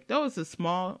right there. That was a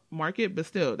small market, but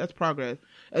still, that's progress.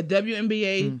 A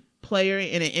WNBA player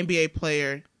and an NBA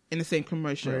player in the same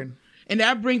commercial. Right. And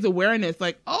that brings awareness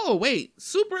like, oh, wait,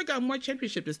 Sue Bird got more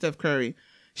championships than Steph Curry.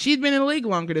 She's been in the league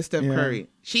longer than Steph Curry.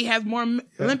 She has more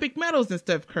Olympic medals than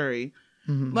Steph Curry.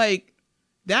 Like,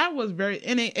 that was very,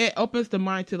 and it opens the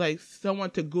mind to like someone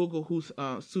to Google who's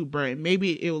Sue Bird.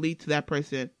 Maybe it will lead to that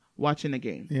person watching the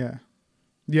game. Yeah.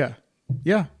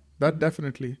 That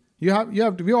definitely. You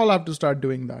have to. We all have to start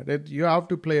doing that. You have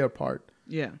to play a part.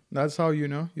 Yeah. That's how,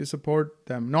 you support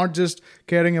them. Not just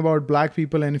caring about black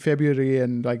people in February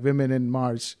and like women in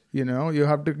March, you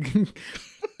have to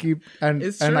keep, and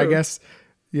I guess,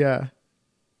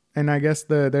 and I guess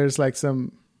there's like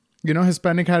some,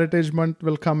 Hispanic Heritage Month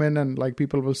will come in and like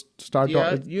people will start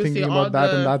thinking about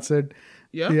that and that's it.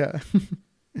 Yeah.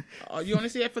 Oh, you only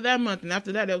see it for that month, and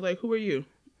after that, they're like, "Who are you?"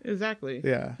 Exactly.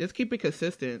 Yeah. Just keep it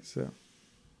consistent. So,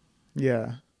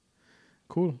 yeah.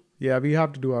 Cool. Yeah, we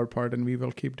have to do our part, and we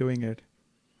will keep doing it.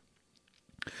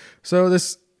 So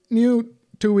this new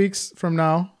 2 weeks from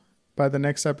now, by the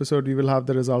next episode, we will have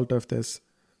the result of this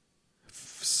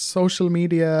social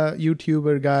media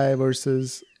YouTuber guy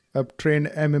versus a trained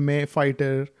MMA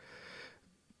fighter,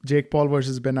 Jake Paul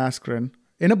versus Ben Askren,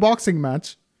 in a boxing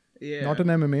match. Yeah. Not an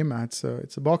MMA match, so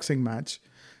it's a boxing match.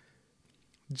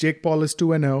 Jake Paul is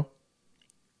 2-0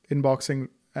 in boxing,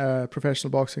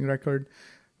 professional boxing record.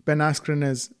 Ben Askren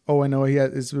is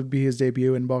 0-0. This would be his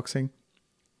debut in boxing.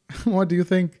 What do you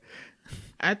think?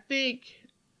 I think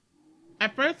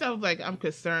at first I was like, I'm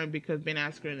concerned because Ben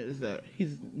Askren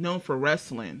he's known for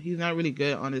wrestling. He's not really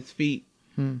good on his feet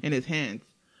and his hands.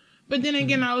 But then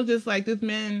again, I was just like, this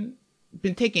man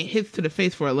been taking hits to the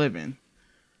face for a living.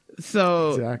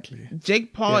 So exactly.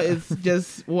 Jake Paul is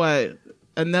just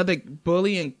another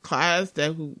bully in class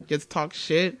who just talks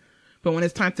shit. But when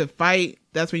it's time to fight,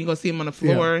 that's when you're going to see him on the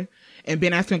floor. And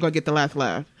Ben Askren going to get the last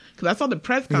laugh. Because I saw the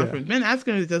press conference. Ben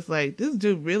Askren is just like, this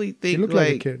dude really thinks he looked like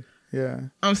a kid. Yeah.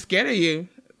 I'm scared of you.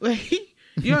 Like,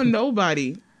 you're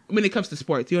nobody when it comes to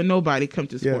sports. You're nobody come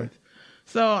to sports.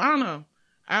 So, I don't know.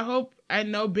 I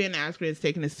know Ben Askren is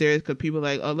taking it serious because people are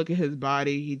like, oh, look at his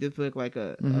body. He just looked like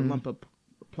a lump of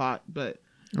plot. But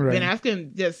Ben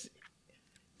Askren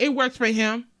it works for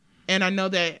him. And I know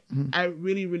that I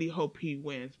really, really hope he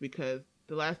wins because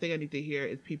the last thing I need to hear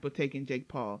is people taking Jake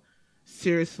Paul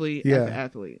seriously as an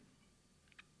athlete.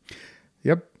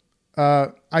 Yep.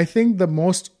 I think the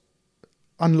most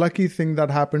unlucky thing that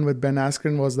happened with Ben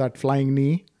Askren was that flying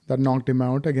knee that knocked him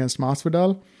out against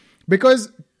Masvidal.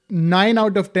 Because 9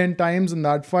 out of 10 times in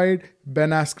that fight,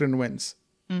 Ben Askren wins.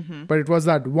 Mm-hmm. But it was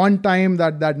that one time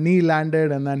that knee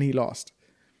landed and then he lost.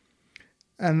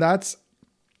 And that's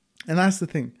the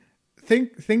thing.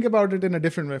 Think about it in a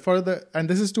different way. And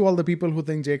this is to all the people who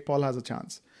think Jake Paul has a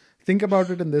chance. Think about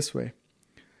it in this way.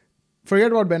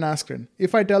 Forget about Ben Askren.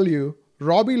 If I tell you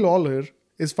Robbie Lawler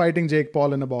is fighting Jake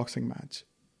Paul in a boxing match,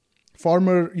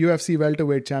 former UFC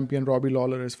welterweight champion Robbie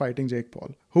Lawler is fighting Jake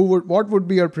Paul, what would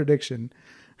be your prediction?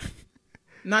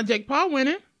 Not Jake Paul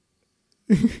winning.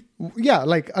 Yeah,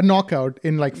 like a knockout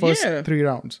in first 3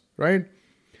 rounds, right?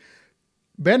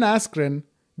 Ben Askren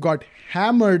got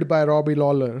hammered by Robbie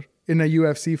Lawler in a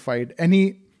UFC fight, and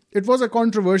it was a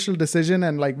controversial decision,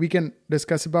 and we can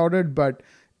discuss about it, but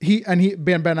Ben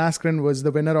Askren was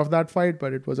the winner of that fight,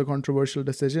 but it was a controversial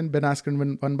decision. Ben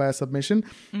Askren won by a submission.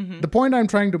 Mm-hmm. The point I'm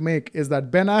trying to make is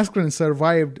that Ben Askren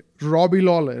survived Robbie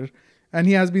Lawler, and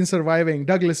he has been surviving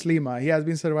Douglas Lima. He has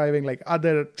been surviving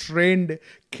other trained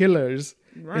killers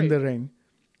in the ring.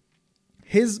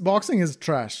 His boxing is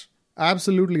trash,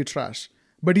 absolutely trash,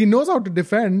 but he knows how to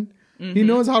defend. Mm-hmm. He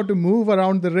knows how to move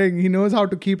around the ring. He knows how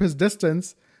to keep his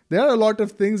distance. There are a lot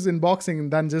of things in boxing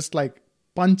than just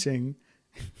punching.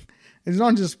 It's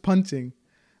not just punching.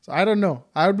 So I don't know.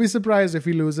 I would be surprised if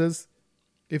he loses.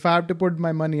 If I have to put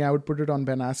my money, I would put it on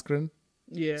Ben Askren.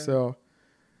 Yeah. So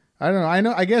I don't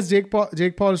know. I guess Jake Paul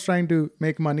is trying to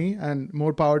make money, and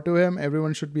more power to him.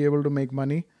 Everyone should be able to make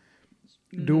money.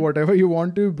 Mm-hmm. Do whatever you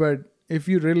want to, but if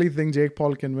you really think Jake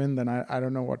Paul can win, then I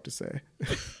don't know what to say.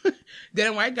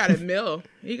 Dana White got a mill.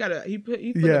 He put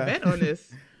a bet on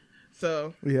this.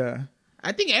 So yeah,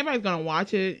 I think everybody's gonna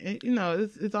watch it. And,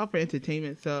 it's all for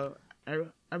entertainment. So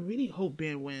I really hope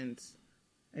Ben wins,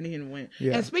 and he can win.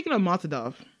 Yeah. And speaking of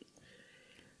Masvidal,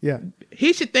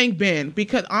 he should thank Ben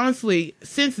because honestly,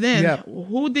 since then,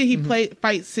 who did he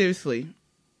fight seriously?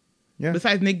 Yeah.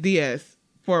 Besides Nick Diaz.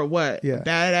 For what? Yeah.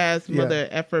 Badass mother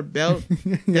effer belt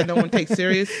that no one takes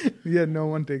serious? Yeah, no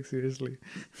one takes seriously.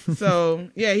 So,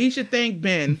 he should thank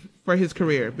Ben for his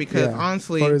career because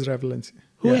honestly, for his relevancy.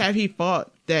 Who have he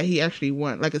fought that he actually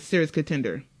won? Like a serious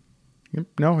contender? Yep.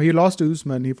 No, he lost to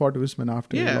Usman. He fought Usman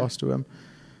after he lost to him.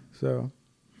 So,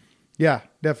 yeah,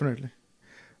 definitely.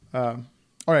 All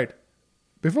right.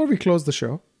 Before we close the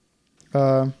show,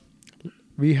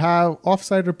 we have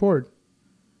Offside Report.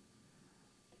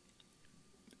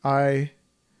 I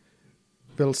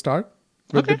will start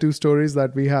with the 2 stories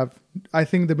that we have. I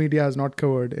think the media has not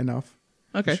covered enough.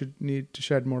 Okay. We should need to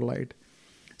shed more light.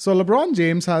 So LeBron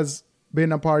James has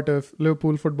been a part of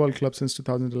Liverpool Football Club since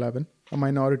 2011, a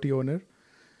minority owner.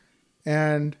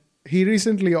 And he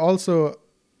recently also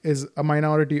is a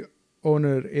minority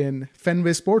owner in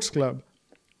Fenway Sports Club,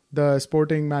 the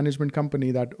sporting management company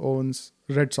that owns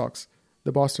Red Sox,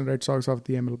 the Boston Red Sox of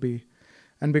the MLB.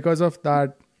 And because of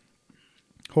that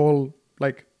whole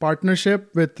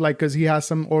partnership with because he has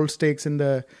some old stakes in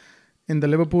the in the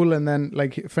Liverpool, and then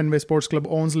like Fenway Sports Club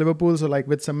owns Liverpool. So like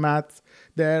with some math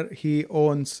there, he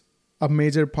owns a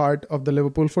major part of the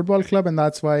Liverpool Football Club, and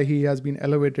that's why he has been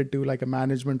elevated to like a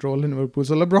management role in Liverpool.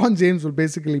 So LeBron James will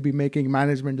basically be making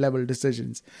management level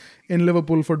decisions in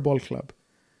Liverpool Football Club.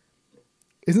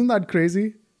 Isn't that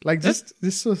crazy? Like yeah.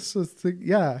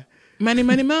 Money.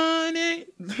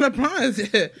 LeBron is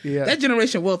that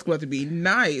generation wealth going to be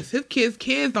nice. His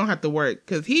kids don't have to work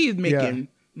because he's making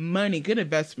money, good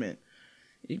investment.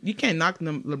 You can't knock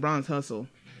LeBron's hustle.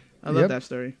 I love that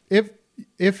story.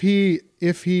 If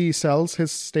he sells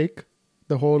his stake,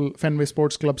 the whole Fenway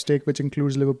Sports Club stake, which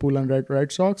includes Liverpool and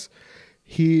Red Sox,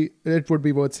 it would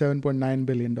be worth $7.9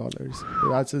 billion.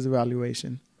 That's his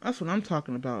valuation. That's what I'm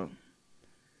talking about.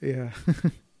 Yeah.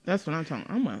 That's what I'm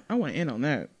talking about. I want in on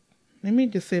that. Let me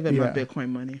just save up my Bitcoin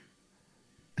money.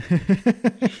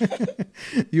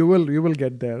 You will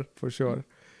get there for sure.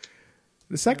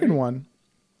 The second one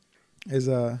is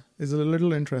a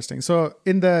little interesting. So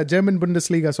in the German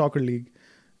Bundesliga soccer league,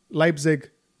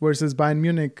 Leipzig versus Bayern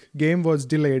Munich game was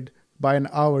delayed by an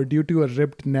hour due to a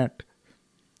ripped net.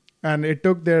 And it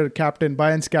took their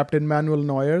Bayern's captain Manuel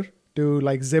Neuer to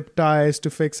like zip ties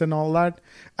to fix and all that.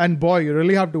 And boy, you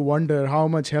really have to wonder how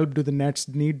much help do the nets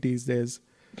need these days.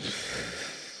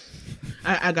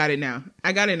 I got it now.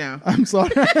 I'm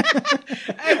sorry.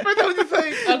 At first I was just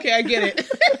like, okay, I get it.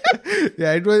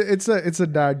 Yeah, it's a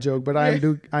dad joke, but I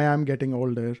am getting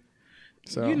older.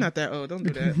 So you're not that old. Don't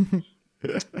do that.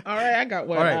 All right, I got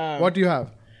one. All right, what do you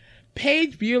have?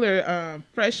 Paige Bueller,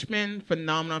 freshman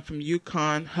phenomenon from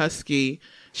UConn Husky.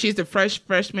 She's the first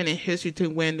freshman in history to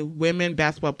win the Women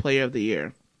Basketball Player of the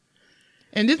Year.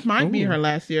 And this might be her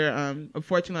last year.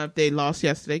 Unfortunately, they lost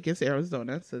yesterday against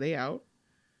Arizona, so they out.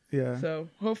 Yeah. So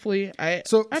hopefully, I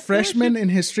freshman in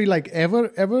history, like ever.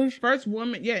 First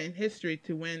woman, in history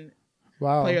to win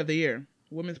Player of the Year,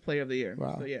 Women's Player of the Year.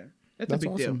 Wow. So that's a big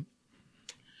awesome.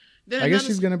 deal. I guess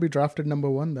she's gonna be drafted number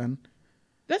 1 then.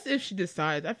 That's if she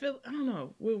decides. I don't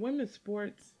know, with women's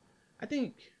sports, I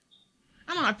feel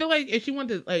like if she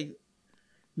wanted to like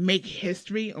make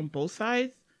history on both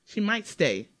sides, she might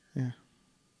stay. Yeah.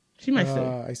 She might stay.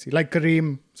 I see. Like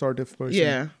Kareem sort of person.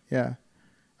 Yeah. Yeah.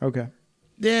 Okay.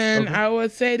 Then I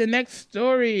would say the next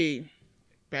story,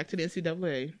 back to the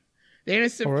NCAA. They're in the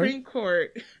Supreme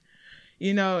Court.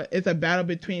 You know, it's a battle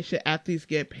between should athletes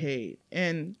get paid.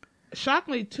 And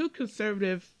shockingly, 2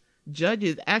 conservative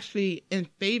judges actually in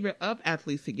favor of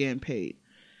athletes to getting paid.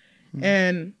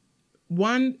 And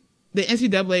the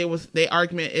NCAA their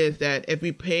argument is that if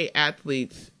we pay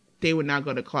athletes, they would not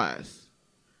go to class.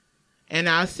 And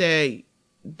I say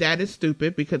that is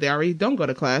stupid because they already don't go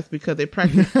to class because they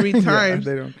practice 3 times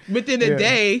within a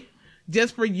day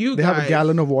just for you guys. They have a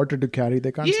gallon of water to carry.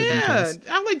 They can't sit in class.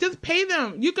 I'm like, just pay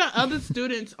them. You got other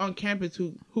students on campus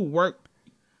who work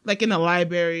like in a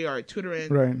library or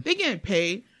tutoring. Right. They getting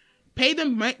paid. Pay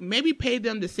them, maybe pay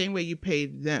them the same way you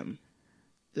paid them,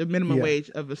 the minimum wage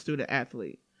of a student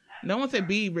athlete. No one said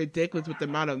be ridiculous with the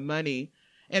amount of money.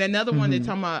 And another one, they're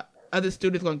talking about other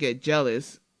students going to get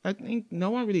jealous. I think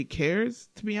no one really cares,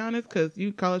 to be honest, because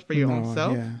you college for your own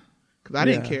self. Because I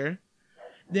didn't care.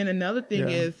 Then another thing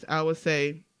is, I would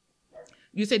say,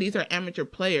 you say these are amateur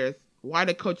players. Why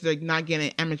the coaches are not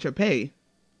getting amateur pay?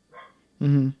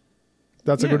 Mm-hmm.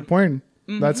 That's a good point.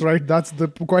 Mm-hmm. That's right. That's the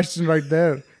question right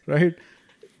there, right?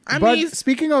 But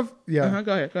speaking of, go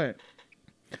ahead.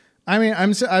 I mean,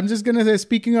 I'm just gonna say,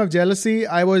 speaking of jealousy,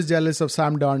 I was jealous of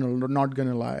Sam Darnold. Not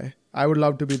gonna lie, I would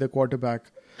love to be the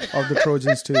quarterback of the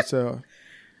Trojans too. So,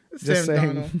 just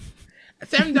saying.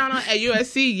 Sam Darnold at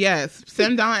USC, yes.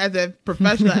 Sam Darnold as a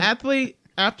professional athlete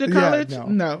after college,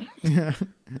 no.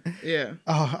 Yeah.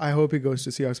 Oh, I hope he goes to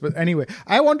Seahawks. But anyway,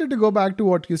 I wanted to go back to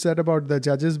what you said about the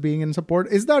judges being in support.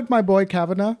 Is that my boy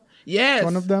Kavanaugh? Yes.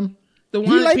 One of them?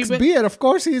 He likes beer. Of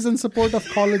course he's in support of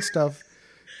college stuff.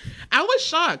 I was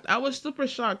shocked. I was super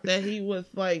shocked that he was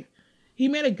like, he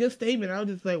made a good statement. I was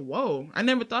just like, whoa. I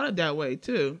never thought of it that way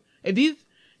too. If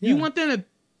you want them to,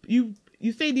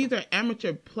 you say these are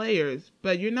amateur players,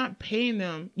 but you're not paying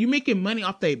them. You're making money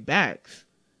off their backs.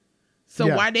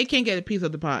 So why they can't get a piece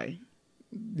of the pie?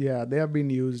 Yeah, they have been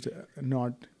used,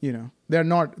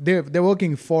 they're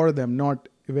working for them, not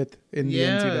in the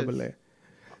NCAA.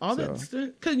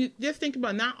 Because you just think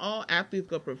about, not all athletes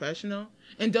go professional,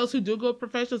 and those who do go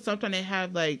professional, sometimes they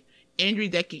have like injury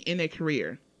that can end their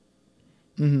career.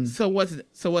 Mm-hmm. So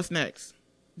what's next?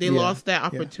 They lost that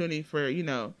opportunity for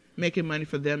making money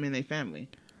for them and their family.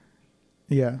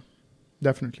 Yeah,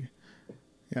 definitely.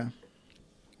 Yeah,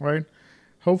 right.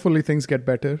 Hopefully things get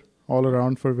better all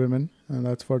around for women, and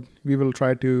that's what we will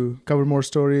try to cover more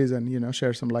stories and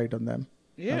share some light on them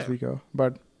as we go.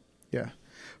 But Yeah.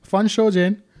 Fun show,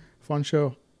 Jane. Fun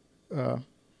show.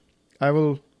 I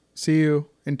will see you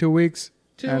in 2 weeks.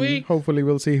 2 weeks. Hopefully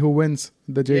we'll see who wins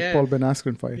the Jake Paul Ben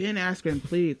Askren fight. Ben Askren,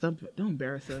 please. Don't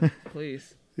embarrass us,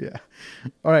 please. Yeah.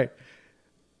 All right.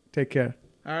 Take care.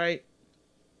 All right.